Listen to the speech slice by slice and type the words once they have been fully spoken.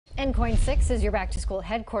And Coin 6 is your back-to-school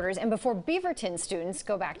headquarters. And before Beaverton students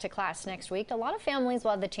go back to class next week, a lot of families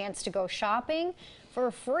will have the chance to go shopping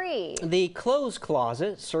for free. The Clothes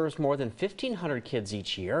Closet serves more than 1,500 kids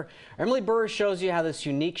each year. Emily Burris shows you how this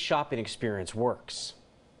unique shopping experience works.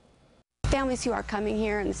 Families who are coming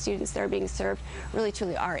here and the students that are being served really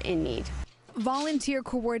truly are in need. Volunteer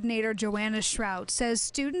coordinator Joanna Shrout says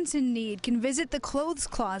students in need can visit the Clothes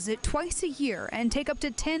Closet twice a year and take up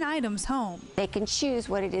to 10 items home. They can choose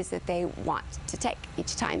what it is that they want to take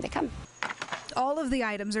each time they come. All of the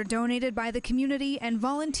items are donated by the community, and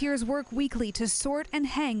volunteers work weekly to sort and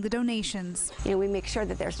hang the donations. You know, we make sure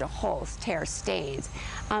that there's no holes, tears, stains,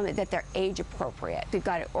 that they're age appropriate. We've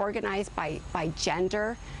got it organized by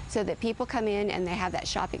gender so that people come in and they have that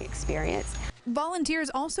shopping experience.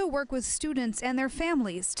 Volunteers also work with students and their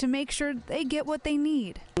families to make sure they get what they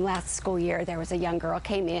need. Last school year, there was a young girl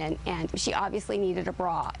came in and she obviously needed a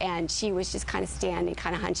bra, and she was just kind of standing,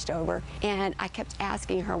 kind of hunched over. And I kept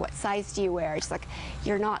asking her, what size do you wear? She's like,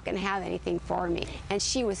 you're not going to have anything for me. And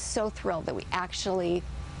she was so thrilled that we actually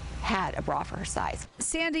had a bra for her size.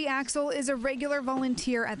 Sandy Axel is a regular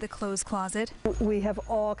volunteer at the Clothes Closet. We have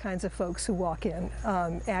all kinds of folks who walk in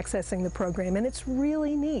accessing the program, and it's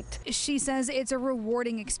really neat. She says it's a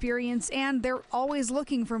rewarding experience, and they're always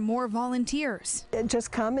looking for more volunteers.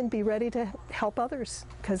 Just come and be ready to help others,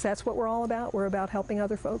 because that's what we're all about. We're about helping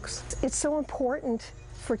other folks. It's so important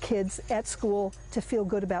for kids at school to feel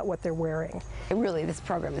good about what they're wearing. Really, this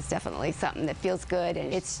program is definitely something that feels good,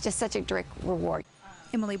 and it's just such a direct reward.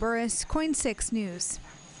 Emily Burris, Coin 6 News.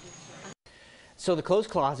 So the Clothes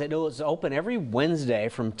Closet is open every Wednesday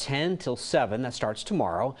from 10 till 7. That starts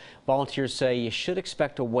tomorrow. Volunteers say you should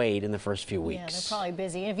expect a wait in the first few weeks. Yeah, they're probably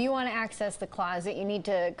busy. If you want to access the closet, you need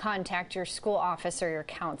to contact your school office or your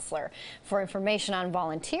counselor. For information on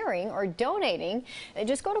volunteering or donating,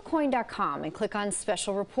 just go to coin.com and click on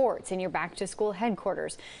special reports in your back-to-school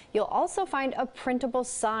headquarters. You'll also find a printable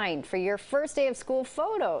sign for your first day of school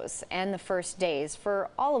photos and the first days for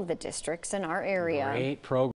all of the districts in our area. Great program.